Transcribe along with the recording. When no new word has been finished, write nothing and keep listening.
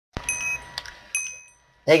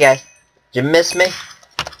Hey guys, did you miss me?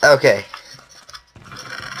 Okay.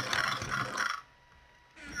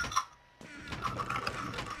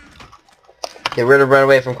 Okay, we're gonna run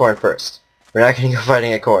away from corn first. We're not gonna go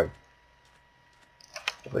fighting at corn.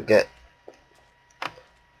 We get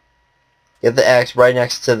the axe right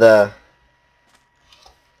next to the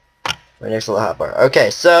hotbar. Okay,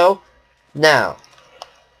 so now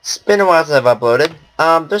it's been a while since I've uploaded.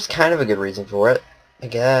 There's kind of a good reason for it, I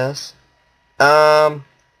guess.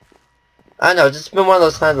 I don't know, it's just been one of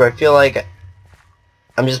those times where I feel like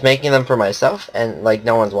I'm just making them for myself and like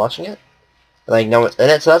no one's watching it. Like no one's in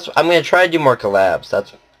it, so I'm gonna try to do more collabs.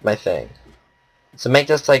 That's my thing. So make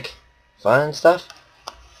this like fun and stuff.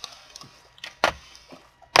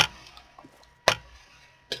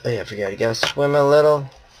 Oh yeah, I forgot, I gotta swim a little.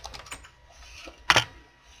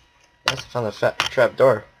 Yes, I found the trap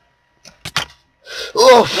door.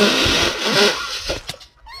 Oh!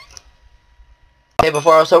 Okay,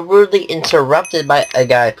 before I was so rudely interrupted by a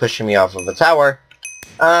guy pushing me off of a tower.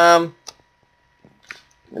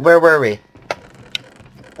 Where were we?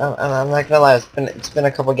 Oh, I'm not gonna lie, it's been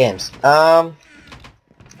a couple games. Run!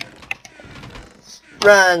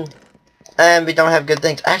 And we don't have good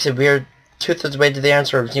things. Actually, we're 2/3 way to the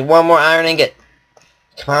answer. We need one more iron ingot.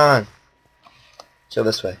 Come on. Let's go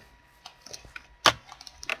this way.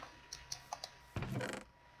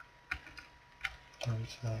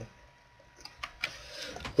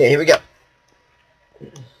 Okay, here we go.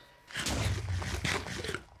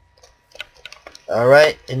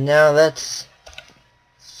 Alright, and now let's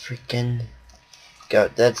freaking go.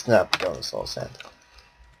 That's not going to soul sand.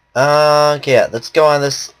 Okay, yeah, let's go on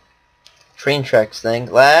this train tracks thing.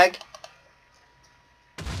 Lag?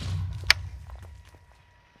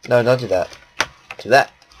 No, don't do that. Do that.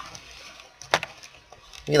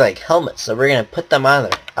 We like helmets, so we're gonna put them on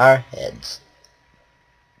our heads.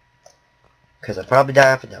 Because I'll probably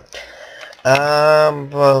die if I don't.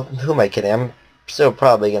 Well, who am I kidding? I'm still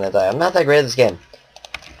probably gonna die. I'm not that great at this game.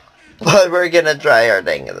 But we're gonna try our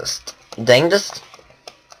dangest. Dangest?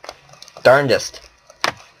 Darndest.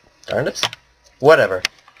 Darndest? Whatever.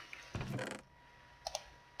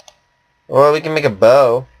 Well, we can make a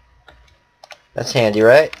bow. That's handy,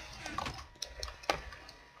 right?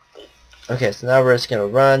 Okay, so now we're just gonna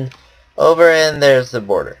run over and there's the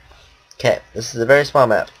border. Okay, this is a very small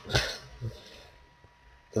map.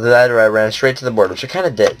 That or I ran straight to the border, which I kind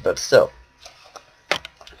of did, but still.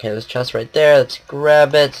 Okay, there's a chest right there. Let's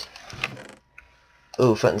grab it.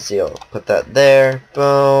 Ooh, flint and steel. Put that there.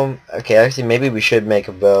 Boom. Okay, actually, maybe we should make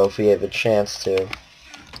a bow if we have a chance to.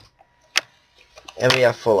 And we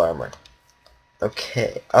have full armor.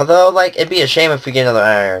 Okay. Although, like, it'd be a shame if we get another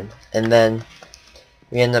iron, and then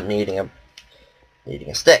we end up needing a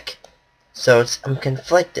stick. So I'm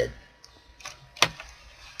conflicted.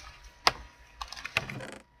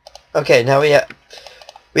 Okay, now we have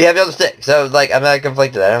the other stick. So like I'm not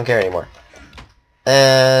conflicted. I don't care anymore.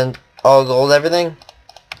 And all gold, everything.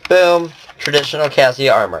 Boom. Traditional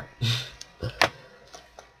Cassia armor.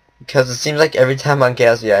 Because it seems like every time on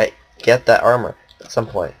Cassia I get that armor at some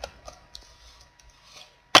point.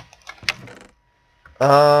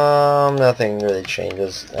 Nothing really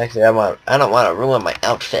changes. Actually, I don't want to ruin my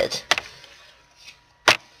outfit.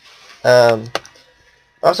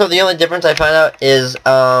 Also, the only difference I find out is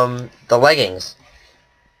the leggings.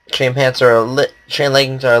 Chain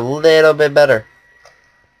leggings are a little bit better,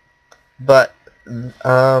 but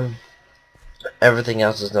everything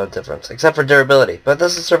else is no difference except for durability. But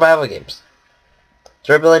this is survival games.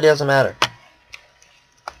 Durability doesn't matter.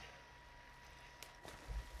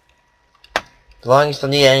 The longest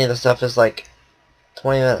you'll need any of the stuff is like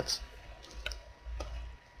 20 minutes.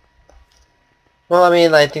 Well, I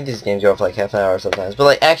mean, I think these games go for like half an hour sometimes. But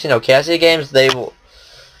like, actually, no, Cassia games, they will.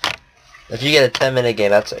 If you get a 10-minute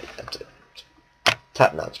game, that's a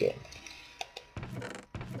top-notch game.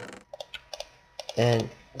 And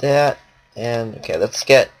that, and okay, let's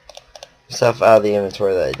get stuff out of the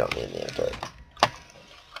inventory that I don't need in the inventory.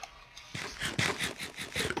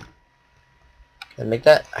 Can I make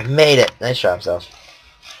that? I made it! Nice job, self.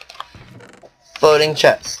 Floating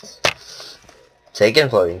chest. Taken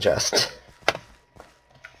floating chest.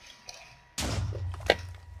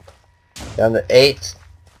 Down to 8.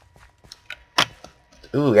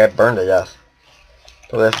 Ooh, got burned to death.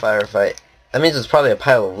 Probably a firefight. That means it's probably a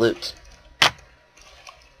pile of loot.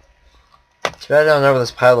 Too bad I don't know where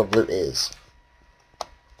this pile of loot is.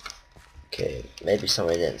 Okay, maybe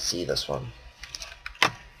somebody didn't see this one.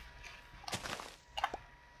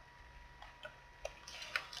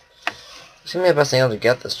 It's gonna be the best angle to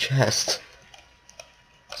get this chest.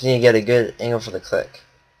 Just need to get a good angle for the click.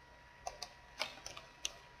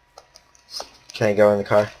 Can I go in the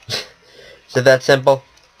car? Is it that simple?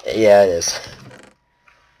 Yeah, it is.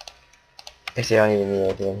 Actually, I don't even need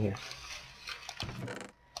anything in here.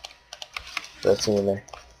 Let's see in there.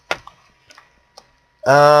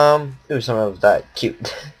 Ooh, someone was that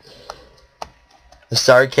cute. The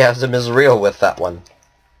sarcasm is real with that one.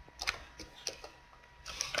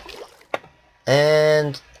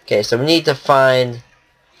 And okay, so we need to find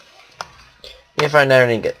iron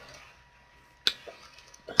ingot.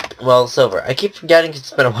 Well, silver. I keep forgetting 'cause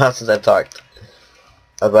it's been a while since I've talked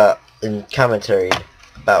about in commentary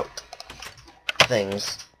about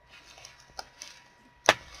things.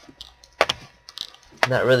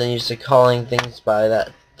 Not really used to calling things by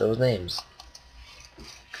those names.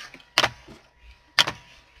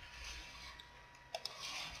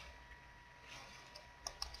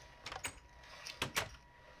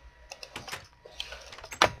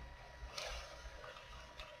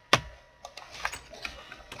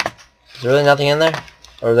 Is there really nothing in there?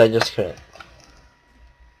 Or I just couldn't?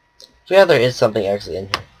 So yeah, there is something actually in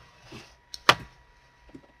here.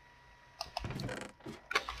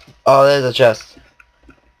 Oh, there's a chest.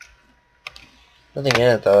 Nothing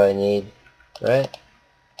in it though I need. Right?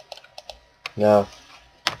 No.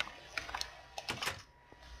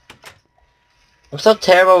 I'm so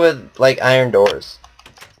terrible with, like, iron doors.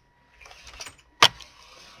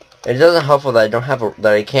 It doesn't help that I don't have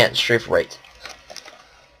that I can't strafe right.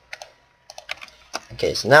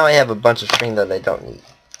 Okay, so now I have a bunch of string that I don't need.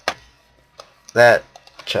 That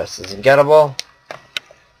chest isn't gettable.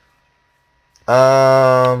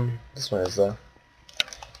 This one is though.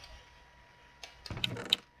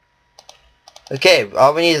 Okay,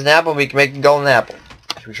 all we need is an apple. We can make a golden apple.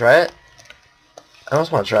 Should we try it? I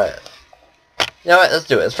almost want to try it. You know what? Let's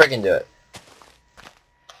do it. Let's freaking do it.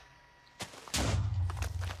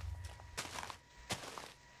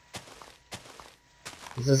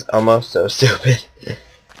 This is almost so stupid.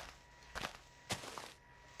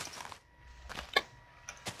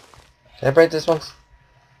 Can I break this once?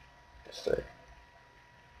 Sorry.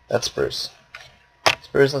 That's spruce.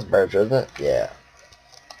 Spruce is birch, isn't it? Yeah.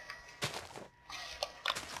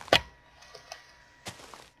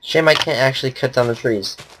 Shame I can't actually cut down the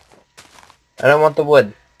trees. I don't want the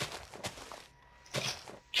wood.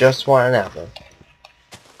 Just want an apple.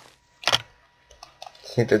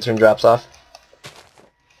 Think the turn drops off?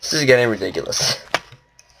 This is getting ridiculous.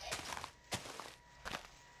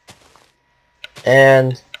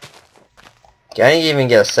 And okay, I didn't even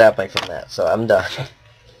get a sapling from that, so I'm done.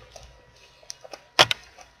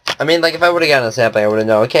 I mean, like, if I would have gotten a sapling, I would have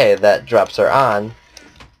known, okay, that drops are on.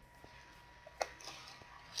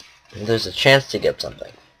 And there's a chance to get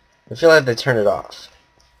something. I feel like they turned it off.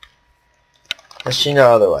 Does she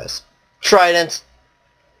know otherwise? Trident!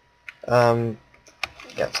 Got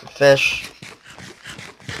some fish.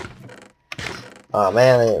 Oh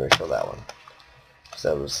man, I didn't refill that one.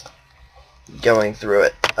 So I was going through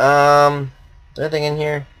it. Is there anything in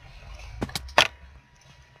here?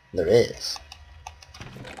 There is.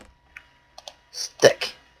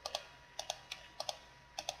 Stick.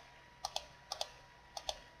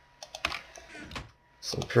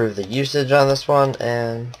 Let's improve the usage on this one,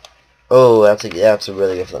 and oh, that's a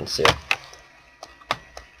really good one too.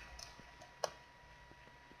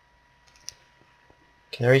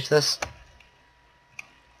 Can I reach this?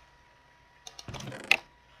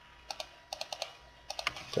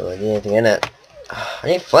 Don't really need anything in it. I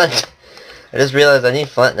need flint. I just realized I need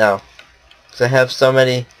flint now. Because I have so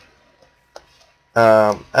many.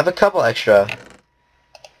 I have a couple extra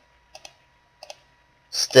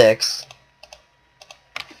sticks.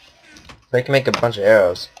 So I can make a bunch of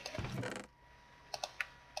arrows.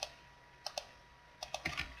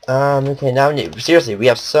 Okay, now seriously, we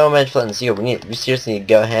have so much flint and steel. We seriously need to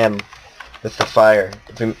go ham with the fire.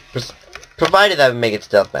 Provided that we make it to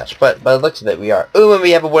deathmatch. But by the looks of it, we are. Ooh, and we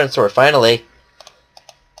have a wooden sword, finally.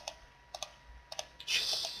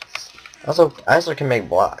 Also, I also can make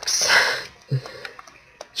blocks.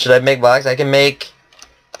 Should I make blocks? I can make...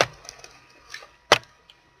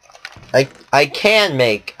 I can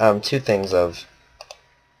make, two things of...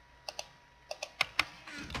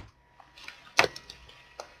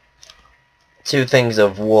 Two things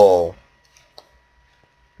of wool.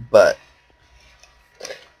 But...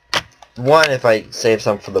 One, if I save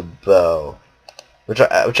some for the bow. Which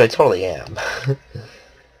I totally am.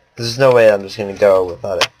 There's no way I'm just gonna go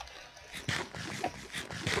without it.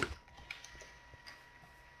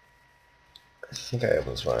 I think I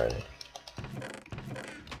opened this one already.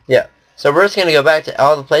 Yeah. So we're just gonna go back to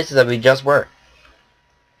all the places that we just were.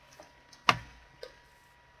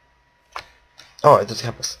 Oh, there's a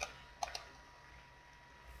compass.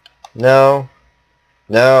 No.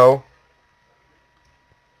 No.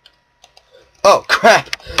 Oh,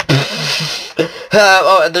 crap!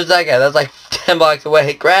 Oh, and there's that guy. That's like 10 blocks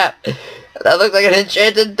away. Crap! That looks like an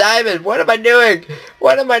enchanted diamond. What am I doing?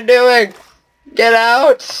 What am I doing? Get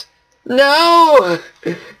out! No!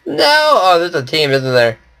 No! Oh, there's a team, isn't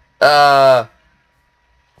there?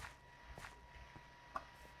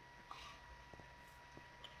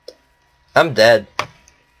 I'm dead.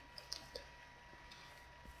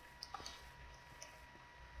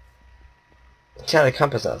 It's got a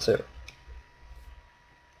compass now, too.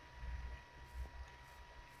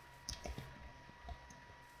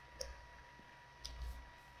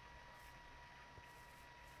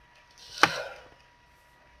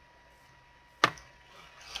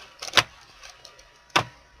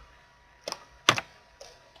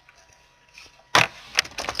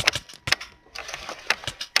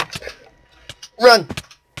 Run!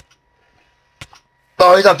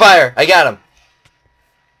 Oh, he's on fire! I got him!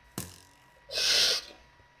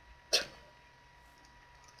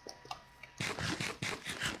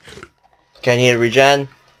 Okay, I need to regen.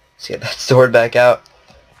 Let's get that sword back out.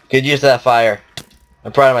 Good use of that fire.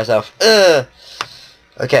 I'm proud of myself. Ugh!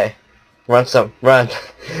 Okay. Run some. Run.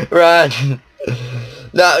 Run!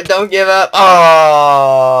 No, don't give up!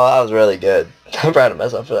 Oh, that was really good. I'm proud of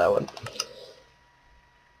myself for that one.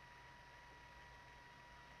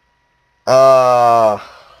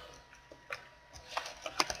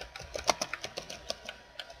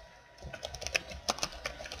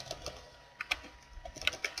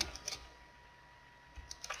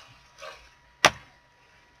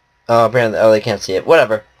 Oh, apparently, oh, they can't see it.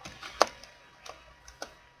 Whatever.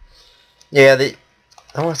 Yeah,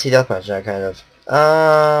 I want to see deathmatch now, kind of.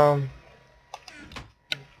 I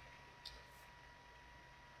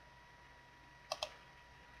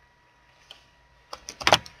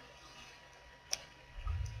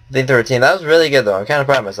think 13. That was really good, though. I'm kind of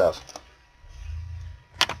proud of myself.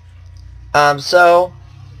 So,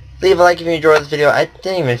 leave a like if you enjoyed this video. I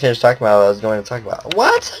didn't even finish talking about what I was going to talk about.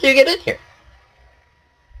 What? How do you get in here?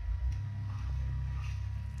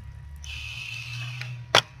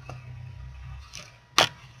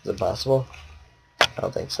 Is it possible? I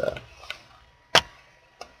don't think so.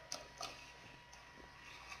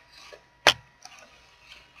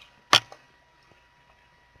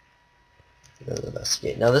 Let's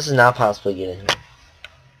investigate. No, this is not possible to get in here.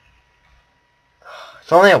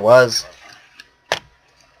 If only it was.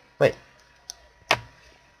 Wait.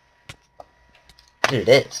 Dude,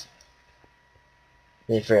 it is.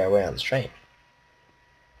 I need to figure out a way on this train.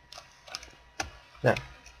 No.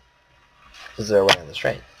 Is there a way on this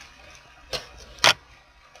train?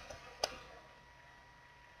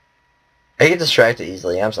 I get distracted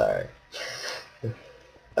easily, I'm sorry.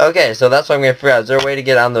 Okay, so that's what I'm going to figure out. Is there a way to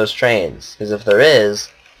get on those trains? Because if there is...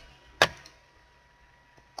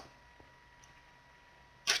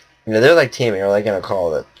 You know, they're like teaming, or like going to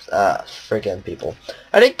call it. Freaking people.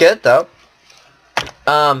 I did good, though.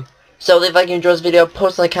 So leave a like if you enjoyed this video.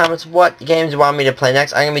 Post in the comments what games you want me to play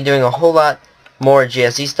next. I'm going to be doing a whole lot more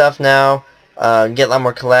GSE stuff now. Get a lot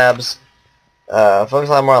more collabs. Focus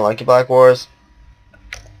a lot more on Lucky Block Wars.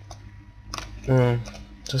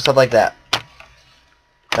 So stuff like that.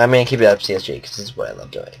 I'm going to keep it up CSG because this is what I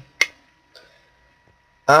love doing.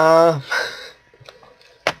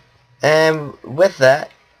 And with that,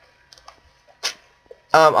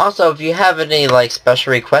 also if you have any like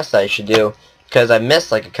special requests that I should do, because I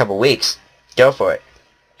missed like a couple weeks, go for it.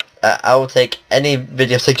 I will take any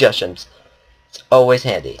video suggestions. It's always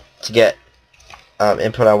handy to get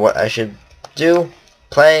input on what I should do,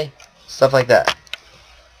 play, stuff like that.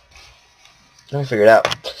 I'm gonna figure it out.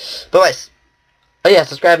 Bybyce. Oh yeah,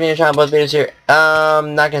 subscribe to your channel, post videos here.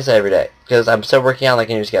 Not gonna say every day, because I'm still working on like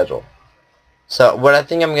a new schedule. So what I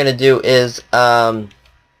think I'm gonna do is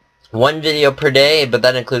one video per day, but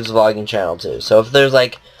that includes the vlogging channel too. So if there's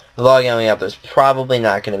like vlogging going up, there's probably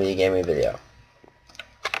not gonna be a gaming video.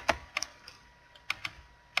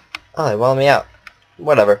 Oh, they walled me out.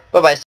 Whatever. Bye-bye.